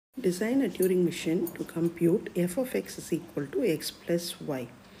Design a Turing machine to compute f of x is equal to x plus y.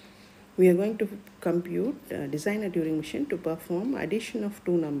 We are going to design a Turing machine to perform addition of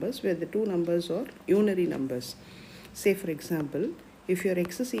two numbers where the two numbers are unary numbers. Say for example, if your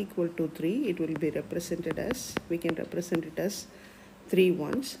x is equal to 3, it will be represented as, we can represent it as 3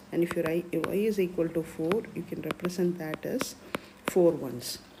 ones, and if your y is equal to 4, you can represent that as 4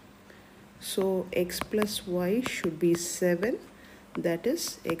 ones. So x plus y should be 7. That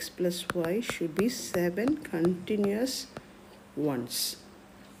is, x plus y should be 7 continuous ones.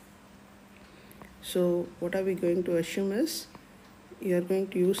 So what are we going to assume is, you are going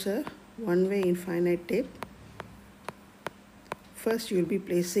to use a one-way infinite tape. First you will be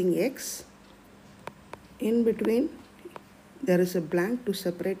placing x. In between there is a blank to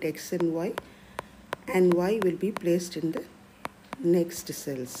separate x and y will be placed in the next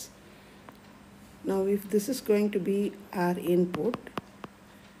cells. Now if this is going to be our input,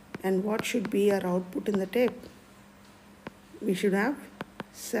 and what should be our output in the tape? We should have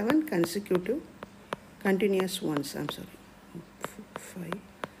 7 consecutive continuous ones. 5,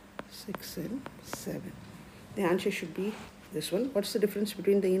 6 and 7. The answer should be this one. What's the difference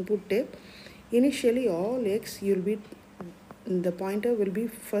between the input tape? Initially all x, the pointer will be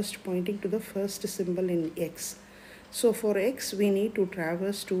first pointing to the first symbol in x. So for x, we need to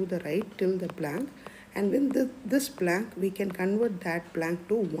traverse to the right till the blank, and with this blank, we can convert that blank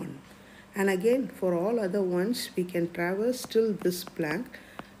to 1. And again, for all other ones, we can traverse till this blank,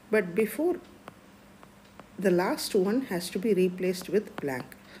 but before the last one has to be replaced with blank.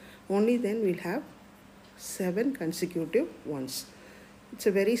 Only then we'll have 7 consecutive ones. It's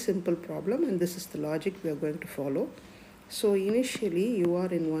a very simple problem, and this is the logic we are going to follow. So initially, you are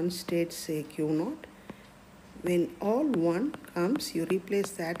in one state, say Q0. When all 1 comes, you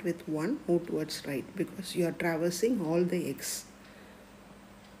replace that with 1, move towards right, because you are traversing all the x.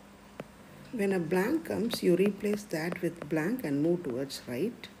 When a blank comes, you replace that with blank and move towards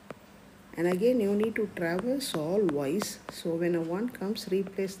right. And again, you need to traverse all y's. So when a 1 comes,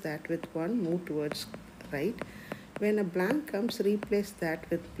 replace that with 1, move towards right. When a blank comes, replace that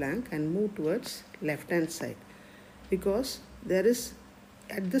with blank and move towards left hand side. Because there is,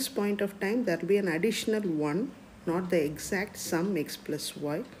 at this point of time, there will be an additional 1, not the exact sum x plus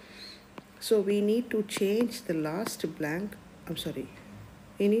y. So we need to change the last blank,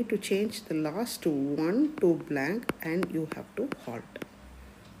 we need to change the last 1 to blank, and you have to halt.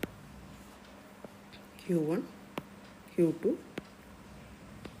 Q1, Q2,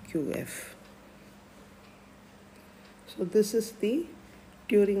 QF. So this is the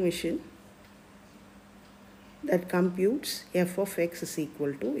Turing machine that computes f of x is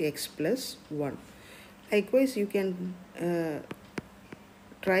equal to x plus 1. Likewise, you can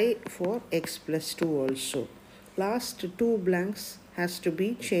try for x plus 2 also. Last 2 blanks has to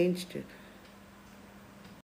be changed